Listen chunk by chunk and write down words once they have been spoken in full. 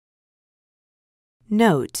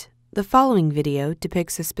Note: the following video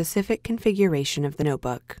depicts a specific configuration of the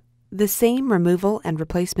notebook. The same removal and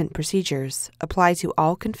replacement procedures apply to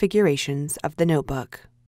all configurations of the notebook.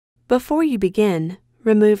 Before you begin,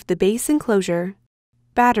 remove the base enclosure,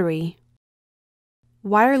 battery,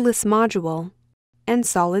 wireless module, and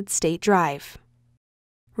solid-state drive.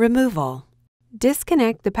 Removal: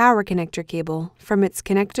 disconnect the power connector cable from its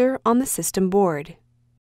connector on the system board.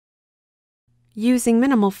 Using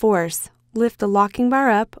minimal force, lift the locking bar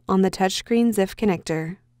up on the touchscreen ZIF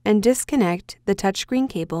connector and disconnect the touchscreen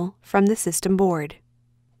cable from the system board.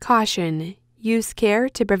 Caution: use care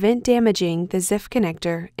to prevent damaging the ZIF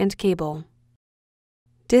connector and cable.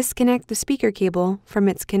 Disconnect the speaker cable from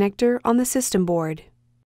its connector on the system board.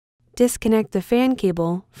 Disconnect the fan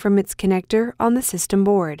cable from its connector on the system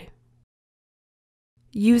board.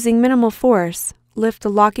 Using minimal force, lift the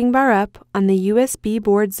locking bar up on the USB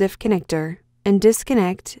board ZIF connector and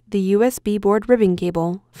disconnect the USB board ribbon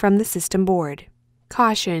cable from the system board.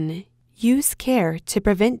 Caution: use care to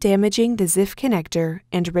prevent damaging the ZIF connector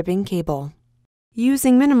and ribbon cable.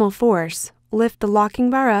 Using minimal force, lift the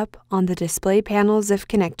locking bar up on the display panel ZIF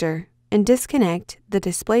connector and disconnect the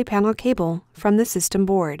display panel cable from the system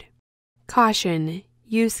board. Caution: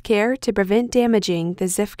 use care to prevent damaging the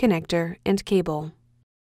ZIF connector and cable.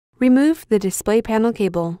 Remove the display panel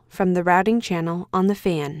cable from the routing channel on the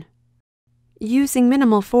fan. Using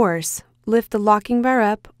minimal force, lift the locking bar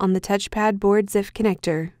up on the touchpad board ZIF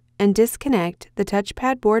connector and disconnect the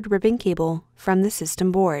touchpad board ribbon cable from the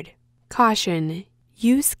system board. Caution: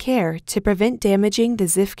 use care to prevent damaging the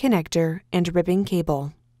ZIF connector and ribbon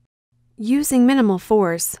cable. Using minimal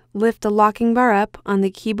force, lift the locking bar up on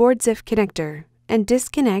the keyboard ZIF connector and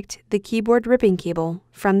disconnect the keyboard ribbon cable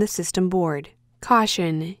from the system board.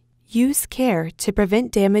 Caution: use care to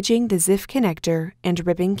prevent damaging the ZIF connector and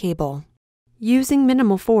ribbon cable. Using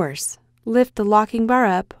minimal force, lift the locking bar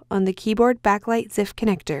up on the keyboard backlight ZIF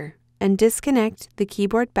connector and disconnect the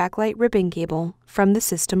keyboard backlight ribbon cable from the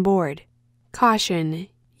system board. Caution: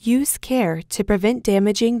 use care to prevent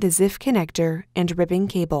damaging the ZIF connector and ribbon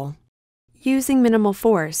cable. Using minimal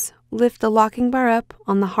force, lift the locking bar up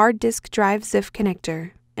on the hard disk drive ZIF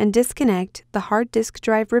connector and disconnect the hard disk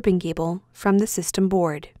drive ribbon cable from the system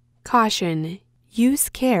board. Caution: use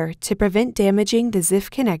care to prevent damaging the ZIF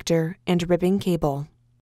connector and ribbon cable.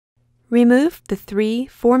 Remove the three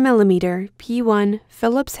 4mm P1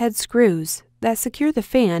 Phillips head screws that secure the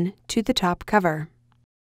fan to the top cover.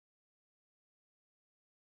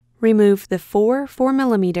 Remove the four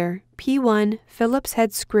 4mm P1 Phillips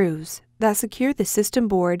head screws that secure the system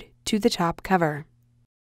board to the top cover.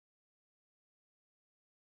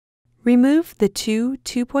 Remove the two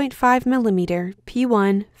 2.5mm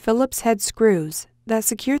P1 Phillips head screws that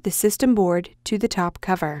secure the system board to the top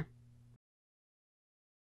cover.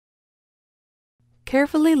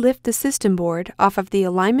 Carefully lift the system board off of the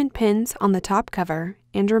alignment pins on the top cover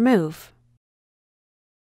and remove.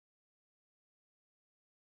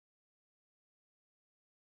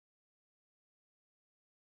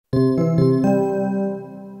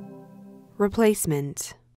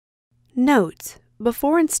 Replacement. Note: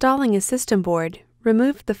 before installing a system board,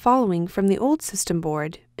 remove the following from the old system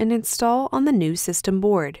board and install on the new system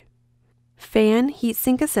board: fan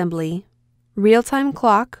heatsink assembly, real-time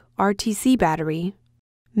clock RTC battery,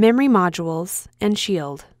 memory modules, and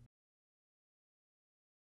shield.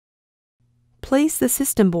 Place the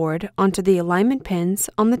system board onto the alignment pins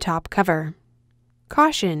on the top cover.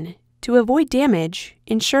 Caution: to avoid damage,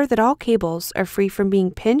 ensure that all cables are free from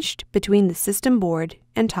being pinched between the system board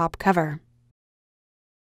and top cover.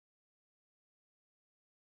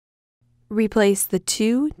 Replace the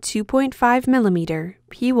two 2.5mm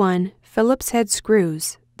P1 Phillips head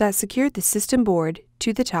screws that secured the system board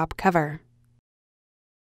to the top cover.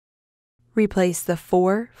 Replace the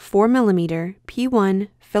four 4mm P1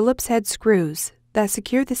 Phillips head screws that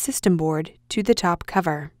secure the system board to the top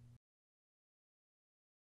cover.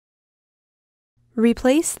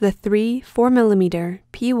 Replace the three 4mm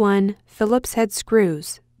P1 Phillips head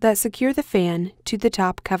screws that secure the fan to the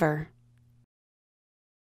top cover.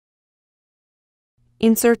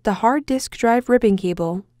 Insert the hard disk drive ribbon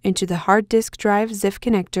cable into the hard disk drive ZIF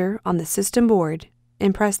connector on the system board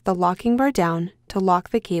and press the locking bar down to lock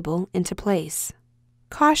the cable into place.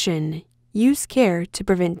 Caution: use care to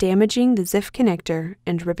prevent damaging the ZIF connector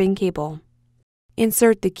and ribbon cable.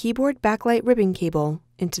 Insert the keyboard backlight ribbon cable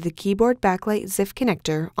into the keyboard backlight ZIF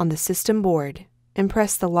connector on the system board and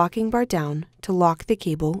press the locking bar down to lock the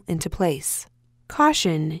cable into place.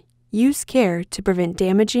 Caution: use care to prevent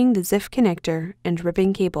damaging the ZIF connector and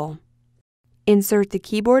ribbon cable. Insert the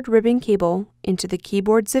keyboard ribbon cable into the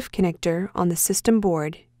keyboard ZIF connector on the system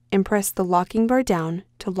board and press the locking bar down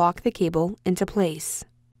to lock the cable into place.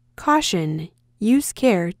 Caution: use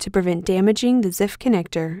care to prevent damaging the ZIF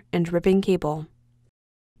connector and ribbon cable.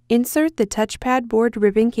 Insert the touchpad board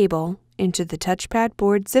ribbon cable into the touchpad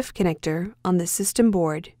board ZIF connector on the system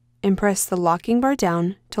board and press the locking bar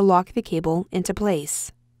down to lock the cable into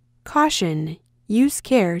place. Caution: use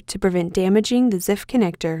care to prevent damaging the ZIF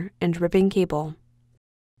connector and ribbon cable.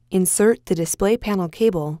 Insert the display panel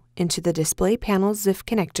cable into the display panel ZIF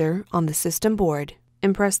connector on the system board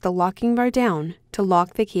and press the locking bar down to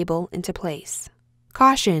lock the cable into place.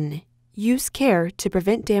 Caution: use care to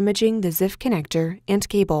prevent damaging the ZIF connector and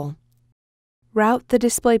cable. Route the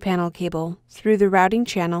display panel cable through the routing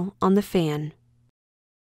channel on the fan.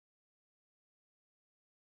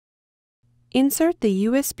 Insert the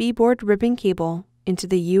USB board ribbon cable into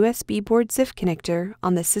the USB board ZIF connector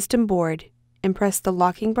on the system board and press the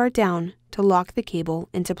locking bar down to lock the cable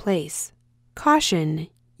into place. Caution: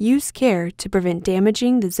 use care to prevent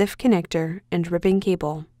damaging the ZIF connector and ribbon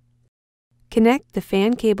cable. Connect the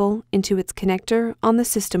fan cable into its connector on the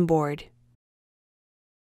system board.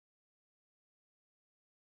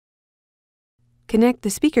 Connect the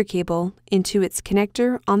speaker cable into its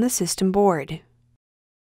connector on the system board.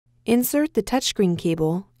 Insert the touchscreen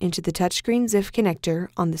cable into the touchscreen ZIF connector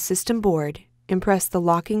on the system board and press the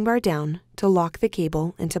locking bar down to lock the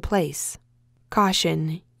cable into place.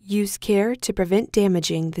 Caution: use care to prevent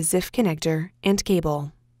damaging the ZIF connector and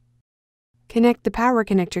cable. Connect the power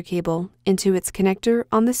connector cable into its connector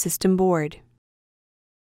on the system board.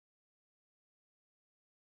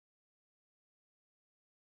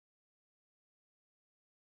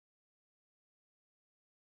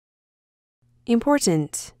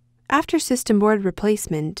 Important: after system board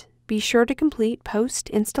replacement, be sure to complete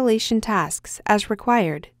post-installation tasks as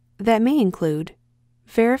required that may include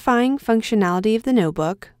verifying functionality of the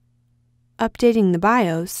notebook, updating the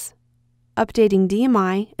BIOS, updating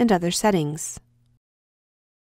DMI and other settings.